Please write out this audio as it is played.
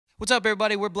What's up,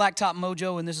 everybody? We're Blacktop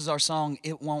Mojo, and this is our song,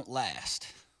 It Won't Last.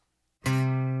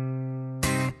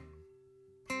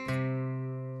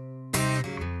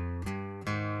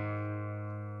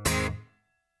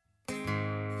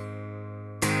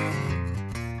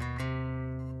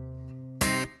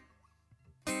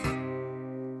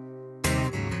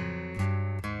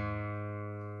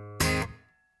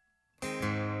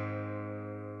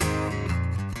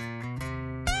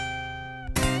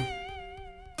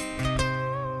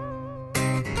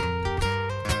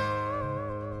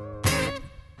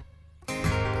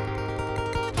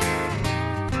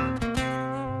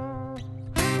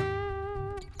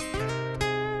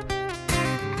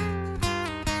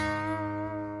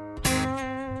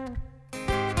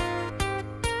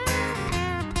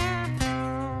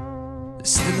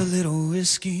 Still a little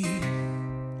whiskey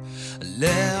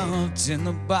left in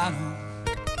the bottle.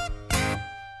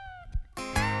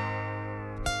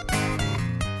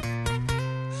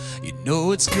 You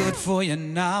know it's good for you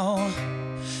now,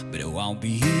 but it won't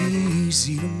be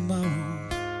easy tomorrow.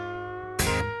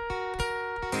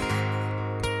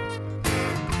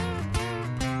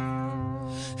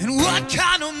 And what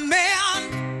kind of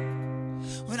man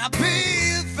would I be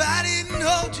if I didn't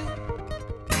hold you?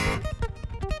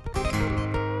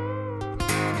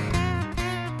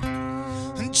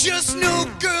 Just no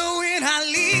girl when I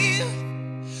leave.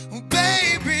 Well,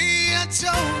 baby, I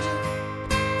told you.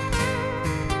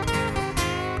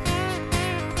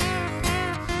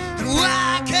 And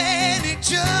why can't it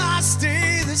just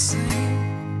stay the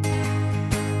same?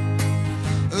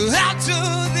 After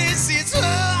this, it's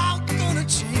all gonna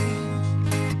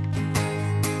change.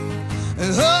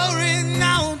 Hurry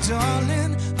now,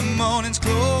 darling. The morning's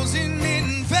closing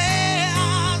in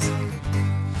fast.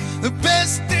 The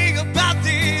best thing about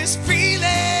this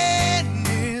feeling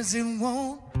is it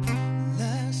won't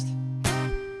last.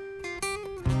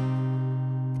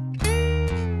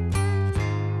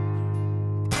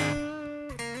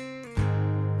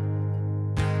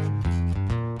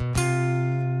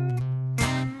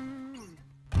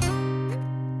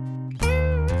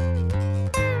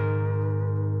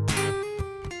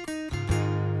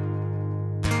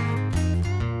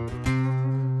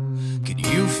 Can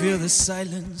you feel the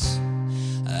silence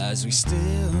as we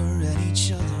stare at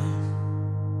each other?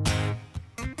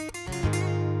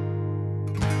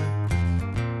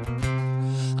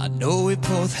 I know we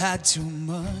both had too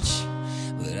much,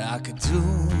 but I could do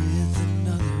with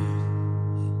another.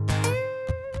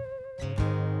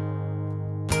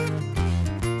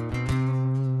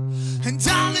 And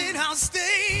darling, I'll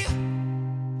stay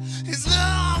as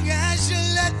long as you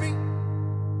let me.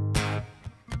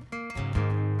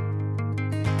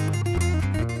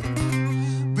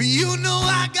 You know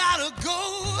I gotta go,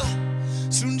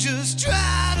 so just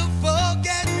try to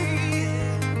forget me.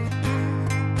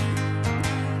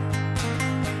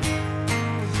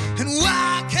 And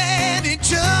why can't it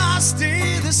just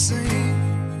stay the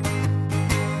same?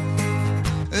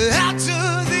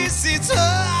 After this, it's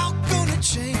all gonna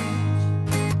change.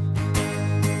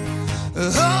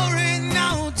 Hurry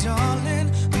now,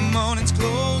 darling, the morning's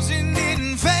closing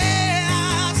in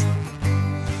fast.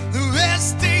 The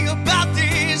best thing about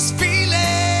this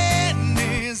feeling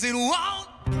is it won't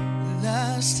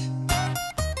last.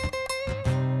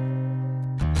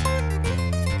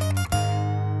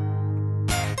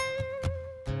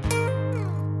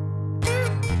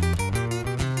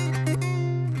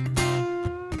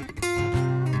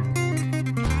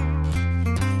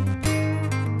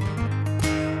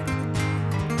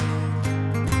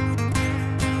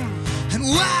 And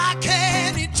why